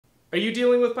Are you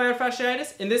dealing with plantar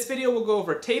fasciitis? In this video, we'll go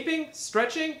over taping,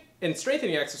 stretching, and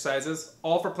strengthening exercises,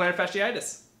 all for plantar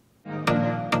fasciitis.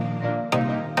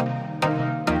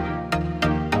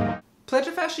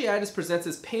 Plantar fasciitis presents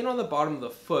as pain on the bottom of the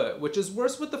foot, which is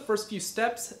worse with the first few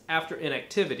steps after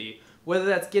inactivity, whether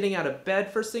that's getting out of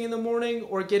bed first thing in the morning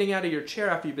or getting out of your chair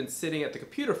after you've been sitting at the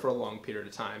computer for a long period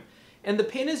of time. And the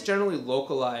pain is generally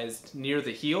localized near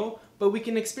the heel, but we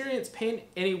can experience pain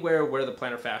anywhere where the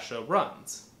plantar fascia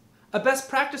runs. A best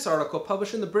practice article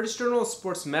published in the British Journal of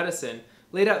Sports Medicine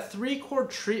laid out 3 core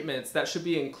treatments that should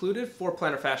be included for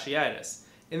plantar fasciitis,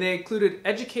 and they included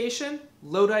education,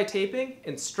 low-dye taping,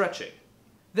 and stretching.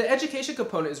 The education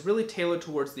component is really tailored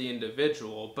towards the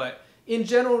individual, but in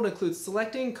general it includes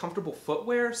selecting comfortable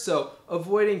footwear, so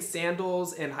avoiding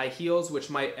sandals and high heels which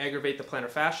might aggravate the plantar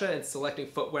fascia, and selecting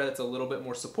footwear that's a little bit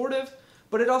more supportive.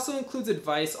 But it also includes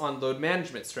advice on load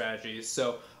management strategies,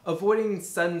 so avoiding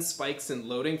sudden spikes in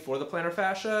loading for the plantar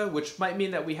fascia, which might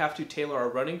mean that we have to tailor our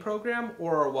running program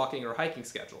or our walking or hiking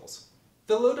schedules.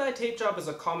 The low-dye tape job is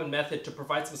a common method to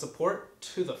provide some support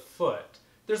to the foot.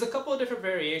 There's a couple of different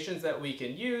variations that we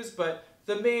can use, but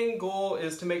the main goal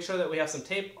is to make sure that we have some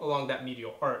tape along that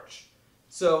medial arch.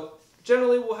 So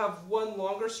generally we'll have one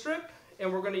longer strip,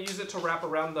 and we're going to use it to wrap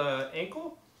around the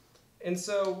ankle. And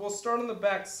so we'll start on the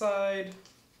back side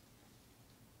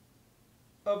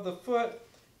of the foot,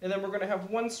 and then we're going to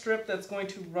have one strip that's going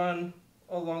to run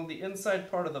along the inside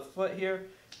part of the foot here.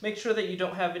 Make sure that you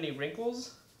don't have any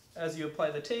wrinkles as you apply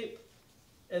the tape.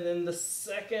 And then the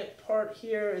second part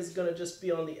here is going to just be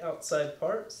on the outside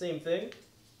part, same thing.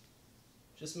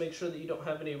 Just make sure that you don't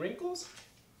have any wrinkles.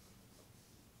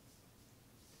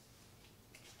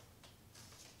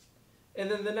 And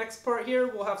then the next part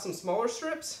here, we'll have some smaller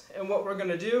strips, and what we're going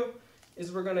to do is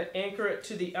we're going to anchor it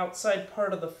to the outside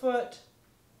part of the foot,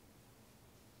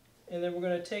 and then we're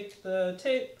going to take the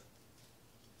tape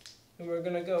and we're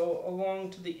going to go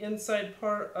along to the inside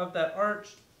part of that arch,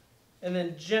 and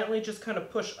then gently just kind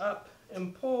of push up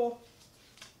and pull,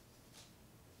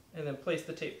 and then place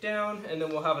the tape down, and then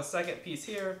we'll have a second piece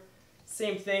here.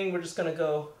 Same thing, we're just going to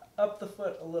go up the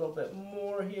foot a little bit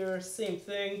more here, same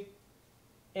thing.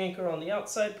 Anchor on the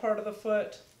outside part of the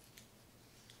foot,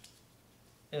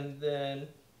 and then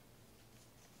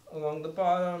along the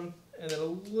bottom, and then a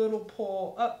little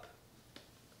pull up.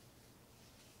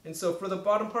 And so for the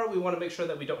bottom part, we want to make sure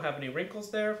that we don't have any wrinkles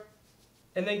there,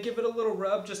 and then give it a little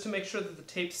rub just to make sure that the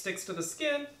tape sticks to the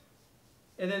skin,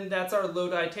 and then that's our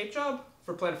low-dye tape job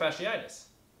for plantar fasciitis.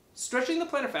 Stretching the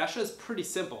plantar fascia is pretty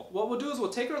simple. What we'll do is we'll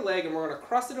take our leg and we're going to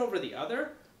cross it over the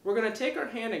other. We're going to take our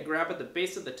hand and grab at the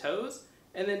base of the toes,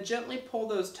 and then gently pull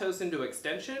those toes into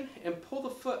extension and pull the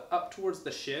foot up towards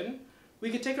the shin. We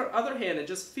can take our other hand and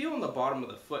just feel on the bottom of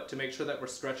the foot to make sure that we're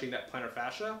stretching that plantar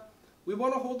fascia. We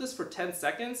want to hold this for 10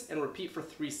 seconds and repeat for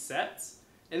 3 sets,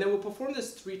 and then we'll perform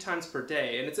this 3 times per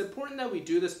day. And it's important that we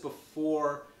do this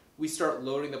before we start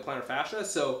loading the plantar fascia,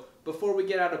 so before we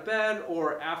get out of bed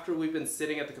or after we've been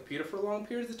sitting at the computer for long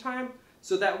periods of time,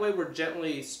 so that way we're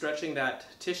gently stretching that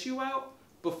tissue out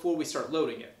before we start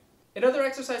loading it. Another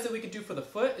exercise that we could do for the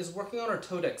foot is working on our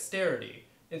toe dexterity.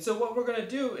 And so what we're going to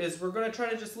do is we're going to try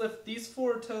to just lift these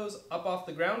 4 toes up off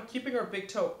the ground, keeping our big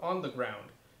toe on the ground.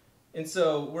 And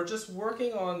so we're just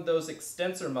working on those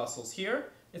extensor muscles here.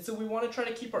 And so we want to try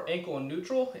to keep our ankle in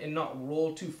neutral and not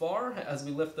roll too far as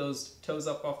we lift those toes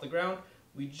up off the ground.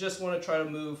 We just want to try to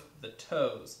move the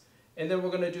toes. And then we're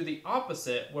going to do the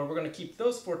opposite, where we're going to keep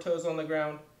those 4 toes on the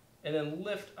ground and then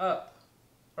lift up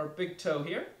our big toe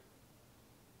here.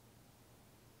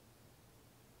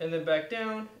 And then back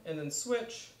down, and then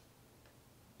switch,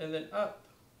 and then up,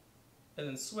 and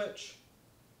then switch.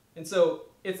 And so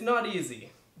it's not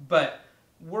easy, but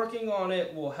working on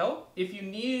it will help. If you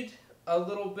need a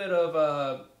little bit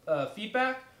of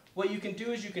feedback, what you can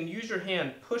do is you can use your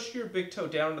hand, push your big toe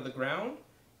down to the ground,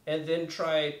 and then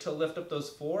try to lift up those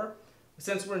 4.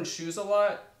 Since we're in shoes a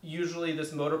lot, usually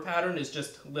this motor pattern is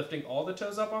just lifting all the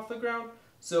toes up off the ground.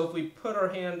 So if we put our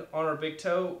hand on our big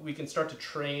toe, we can start to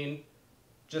train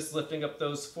just lifting up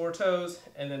those 4 toes,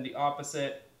 and then the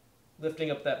opposite,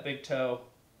 lifting up that big toe,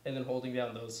 and then holding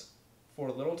down those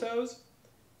 4 little toes.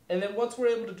 And then once we're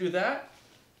able to do that,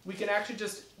 we can actually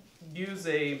just use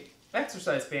a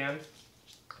exercise band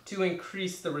to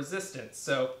increase the resistance.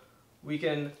 So we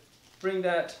can bring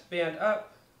that band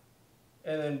up,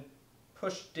 and then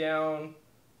push down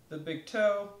the big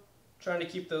toe, trying to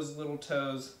keep those little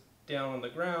toes down on the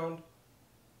ground.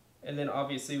 And then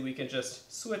obviously we can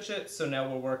just switch it, so now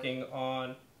we're working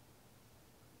on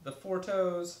the 4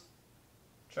 toes,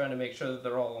 trying to make sure that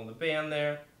they're all on the band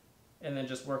there, and then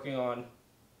just working on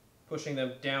pushing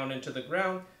them down into the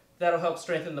ground. That'll help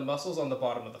strengthen the muscles on the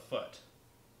bottom of the foot.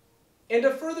 And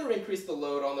to further increase the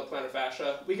load on the plantar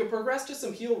fascia, we can progress to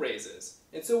some heel raises.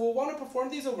 And so we'll want to perform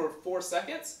these over 4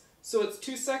 seconds. So it's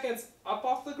 2 seconds up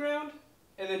off the ground,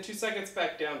 and then 2 seconds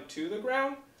back down to the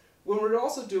ground. When we're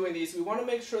also doing these, we want to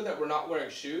make sure that we're not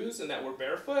wearing shoes and that we're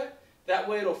barefoot. That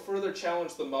way it'll further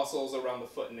challenge the muscles around the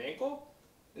foot and ankle.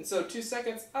 And so 2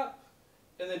 seconds up,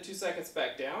 and then 2 seconds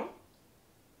back down.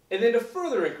 And then to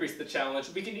further increase the challenge,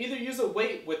 we can either use a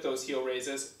weight with those heel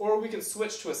raises, or we can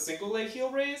switch to a single leg heel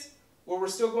raise, where we're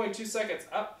still going 2 seconds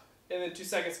up, and then 2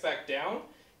 seconds back down.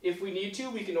 If we need to,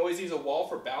 we can always use a wall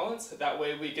for balance. That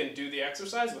way we can do the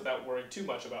exercise without worrying too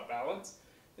much about balance.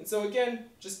 And so again,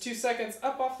 just 2 seconds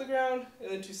up off the ground, and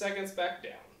then 2 seconds back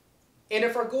down. And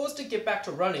if our goal is to get back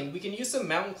to running, we can use some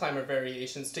mountain climber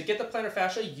variations to get the plantar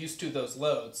fascia used to those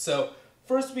loads. So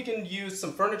first we can use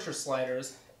some furniture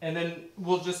sliders, and then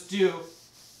we'll just do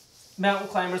mountain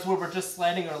climbers where we're just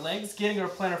sliding our legs, getting our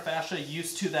plantar fascia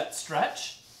used to that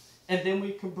stretch. And then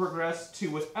we can progress to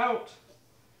without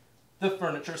the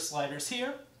furniture sliders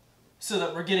here, so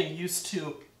that we're getting used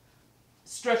to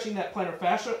stretching that plantar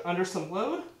fascia under some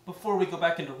load before we go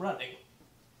back into running.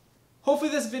 Hopefully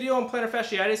this video on plantar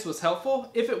fasciitis was helpful.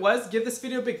 If it was, give this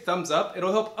video a big thumbs up.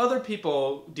 It'll help other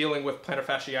people dealing with plantar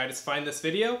fasciitis find this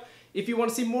video. If you want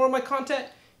to see more of my content,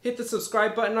 hit the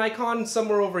subscribe button icon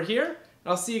somewhere over here. And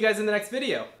I'll see you guys in the next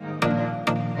video.